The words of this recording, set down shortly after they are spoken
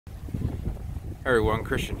Everyone,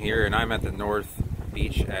 Christian here, and I'm at the North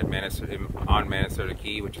Beach at Manasota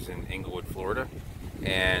Key, which is in Inglewood, Florida.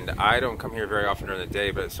 And I don't come here very often during the day,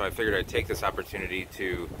 but so I figured I'd take this opportunity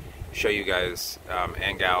to show you guys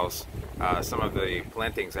and gals some of the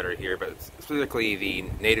plantings that are here, but specifically the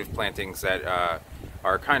native plantings that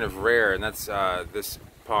are kind of rare, and that's this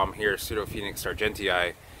palm here, Pseudophoenix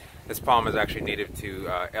sargentii. This palm is actually native to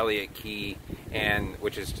Elliott Key, and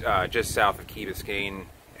which is just south of Key Biscayne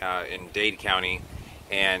in Dade County,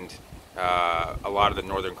 and a lot of the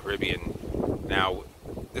northern Caribbean. Now,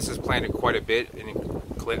 this is planted quite a bit in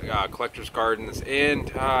collectors' gardens and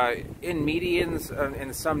in medians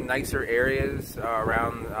in some nicer areas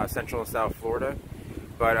around Central and South Florida.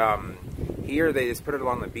 But here they just put it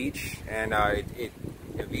along the beach, and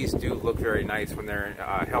these do look very nice when they're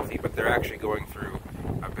healthy, but they're actually going through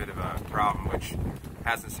a bit of a problem, which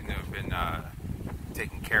hasn't seemed to have been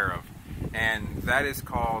taken care of. And that is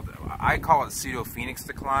called, I call it Pseudophoenix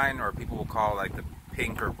decline, or people will call it like the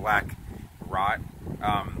pink or black rot.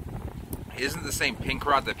 It isn't the same pink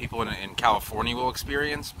rot that people in California will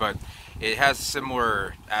experience, but it has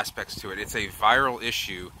similar aspects to it. It's a viral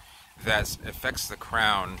issue that affects the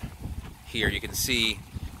crown. Here you can see,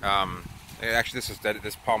 actually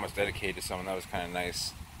this palm was dedicated to someone. That was kind of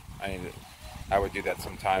nice. I would do that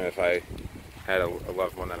sometime if I had a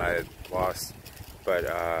loved one that I had lost.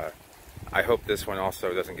 But I hope this one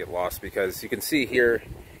also doesn't get lost, because you can see here,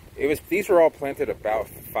 these were all planted about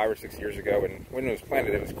 5 or 6 years ago, and when it was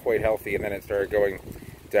planted it was quite healthy, and then it started going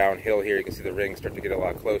downhill. Here you can see the rings start to get a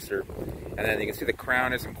lot closer, and then you can see the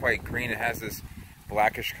crown isn't quite green. It has this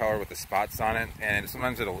blackish color with the spots on it, and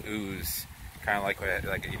sometimes it'll ooze, kind of like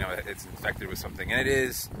you know, it's infected with something, and it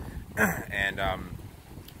is. And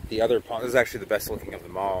the other palm, this is actually the best looking of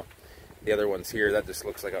them all. The other ones here, that just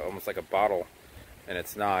looks like almost like a bottle, and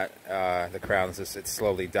it's not. The crown's just, it's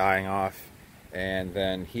slowly dying off. And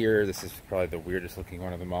then here, this is probably the weirdest looking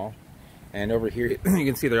one of them all. And over here, you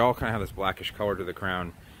can see they all kind of have this blackish color to the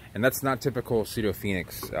crown, and that's not typical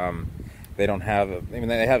Pseudophoenix. They don't have,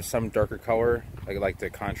 they have some darker color, like to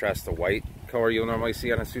contrast the white color you'll normally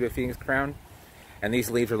see on a Pseudophoenix crown. And these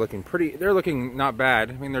leaves are looking pretty, they're looking not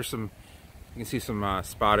bad. I mean, there's some, you can see some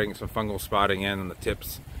spotting, some fungal spotting in on the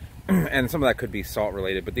tips. And some of that could be salt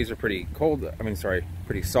related, but these are pretty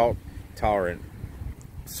pretty salt tolerant.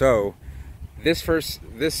 So this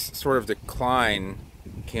sort of decline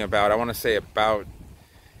came about, I want to say about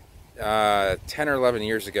 10 or 11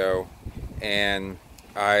 years ago, and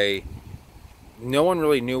no one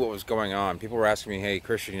really knew what was going on. People were asking me, hey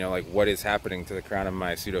Christian, you know, like, what is happening to the crown of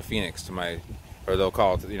my Pseudophoenix, or they'll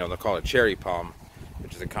call it, you know, they'll call it cherry palm,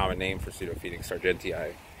 which is a common name for Pseudophoenix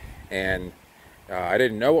sargentii. And I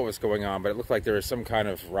didn't know what was going on, but it looked like there was some kind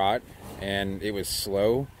of rot, and it was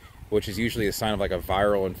slow, which is usually a sign of like a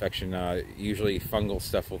viral infection. Usually fungal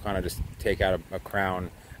stuff will kind of just take out a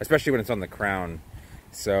crown, especially when it's on the crown.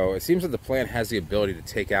 So it seems that the plant has the ability to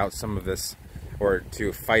take out some of this, or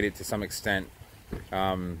to fight it to some extent.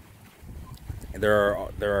 There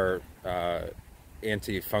are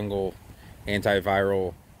antifungal,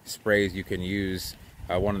 antiviral sprays you can use.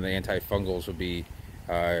 One of the antifungals would be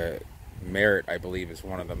Merit, I believe, is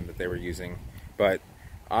one of them that they were using. But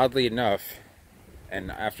oddly enough,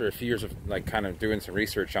 and after a few years of like kind of doing some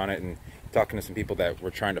research on it and talking to some people that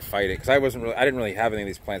were trying to fight it, because I didn't really have any of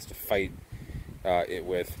these plants to fight it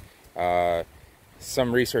with.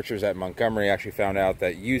 Some researchers at Montgomery actually found out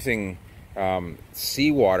that using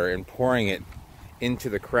seawater and pouring it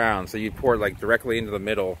into the crown, so you pour it like directly into the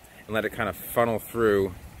middle and let it kind of funnel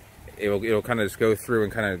through, it'll kind of just go through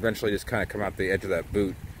and kind of eventually just kind of come out the edge of that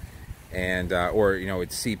boot, and or you know,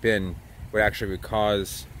 it'd seep in, would actually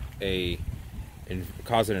cause an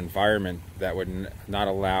environment that would not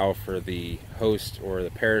allow for the host or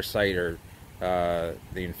the parasite or the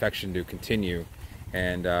infection to continue.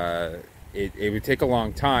 And it would take a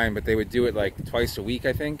long time, but they would do it like twice a week,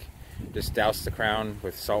 I think. Just douse the crown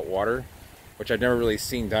with salt water, which I've never really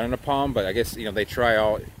seen done in a palm, but I guess, you know, they try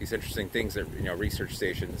all these interesting things at, you know, research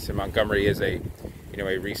stations. And Montgomery is a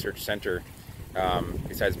research center,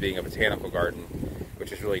 besides being a botanical garden,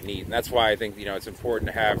 which is really neat. And that's why I think, you know, it's important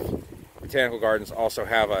to have botanical gardens also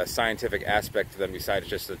have a scientific aspect to them besides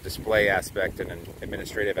just a display aspect and an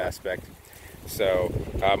administrative aspect. So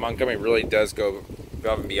Montgomery really does go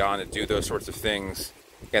above and beyond to do those sorts of things.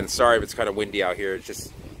 Again, sorry if it's kind of windy out here. It's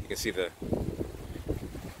just, you can see the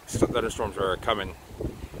thunderstorms are coming,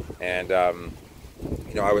 and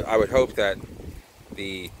you know, I would hope that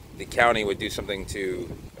the county would do something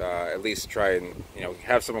to at least try and, you know,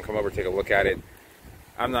 have someone come over, take a look at it.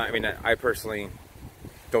 I personally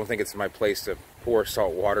don't think it's my place to pour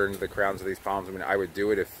salt water into the crowns of these palms. I mean, I would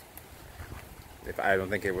do it if I don't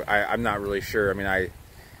think it would, I'm not really sure. I mean,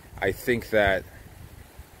 I think that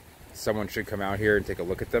someone should come out here and take a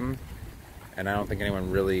look at them, and I don't think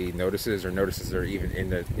anyone really notices they're even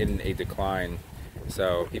in a decline.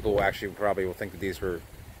 So people will actually probably will think that these were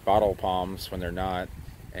bottle palms when they're not,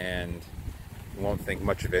 and won't think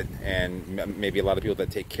much of it. And maybe a lot of people that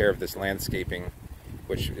take care of this landscaping,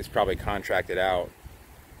 which is probably contracted out,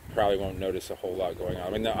 probably won't notice a whole lot going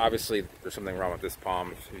on. I mean, obviously there's something wrong with this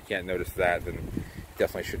palm. If you can't notice that, then you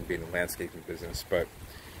definitely shouldn't be in the landscaping business. But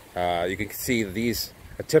you can see these,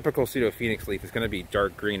 a typical Pseudophoenix leaf is going to be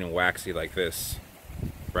dark green and waxy like this,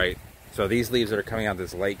 right? So these leaves that are coming out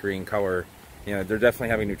this light green color, you know, they're definitely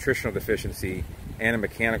having nutritional deficiency and a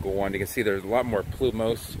mechanical one. You can see there's a lot more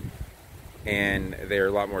plumose, and they're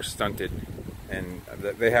a lot more stunted, and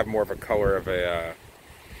they have more of a color of a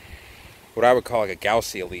what I would call like a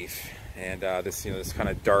Gaussian leaf. And this, you know, this kind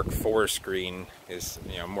of dark forest green is,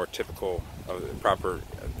 you know, more typical of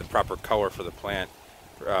the proper color for the plant,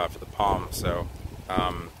 for the palm. So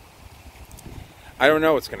I don't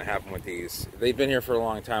know what's going to happen with these. They've been here for a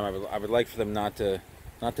long time. I would like for them not to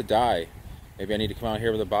die. Maybe I need to come out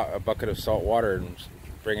here with a bucket of salt water and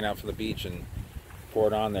bring it out from the beach and pour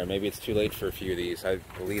it on there. Maybe it's too late for a few of these. I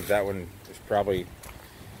believe that one is probably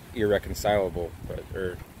irreconcilable,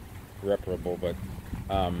 or irreparable. But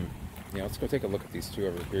you know, let's go take a look at these two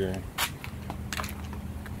over here.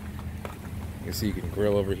 You can see you can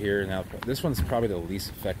grill over here. Now this one's probably the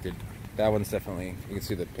least affected. That one's definitely, you can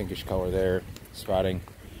see the pinkish color there, spotting.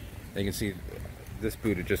 And you can see this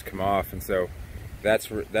boot had just come off, and so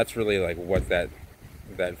that's really like what that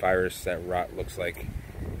virus, that rot looks like.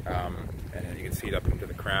 And you can see it up into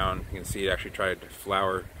the crown. You can see it actually tried to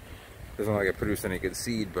flower. Doesn't look like it produced any good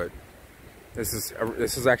seed, but this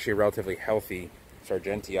is actually a relatively healthy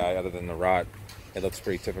sargentii other than the rot. It looks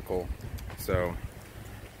pretty typical. So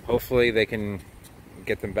hopefully they can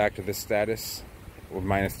get them back to this status,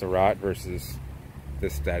 minus the rot, versus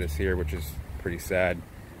this status here, which is pretty sad.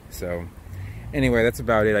 So anyway, that's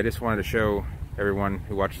about it. I just wanted to show everyone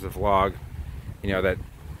who watches the vlog, you know, that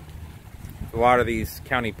a lot of these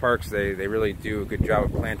county parks, they really do a good job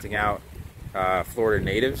of planting out Florida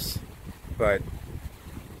natives, but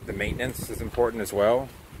the maintenance is important as well,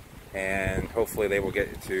 and hopefully they will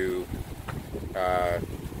get to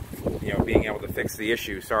you know, being able to fix the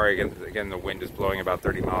issue. Sorry, again the wind is blowing about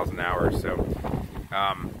 30 miles an hour, so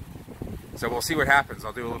so we'll see what happens.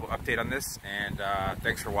 I'll do a little update on this, and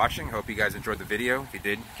thanks for watching. Hope you guys enjoyed the video. If you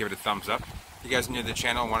did, give it a thumbs up. If you guys are new to the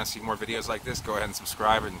channel and want to see more videos like this, go ahead and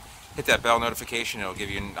subscribe and hit that bell notification. It'll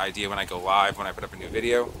give you an idea when I go live, when I put up a new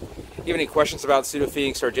video. If you have any questions about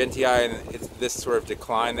Pseudophoenix sargentii and this sort of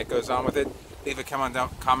decline that goes on with it, leave a comment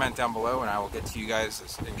down below, and I will get to you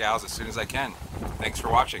guys and gals as soon as I can. Thanks for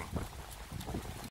watching.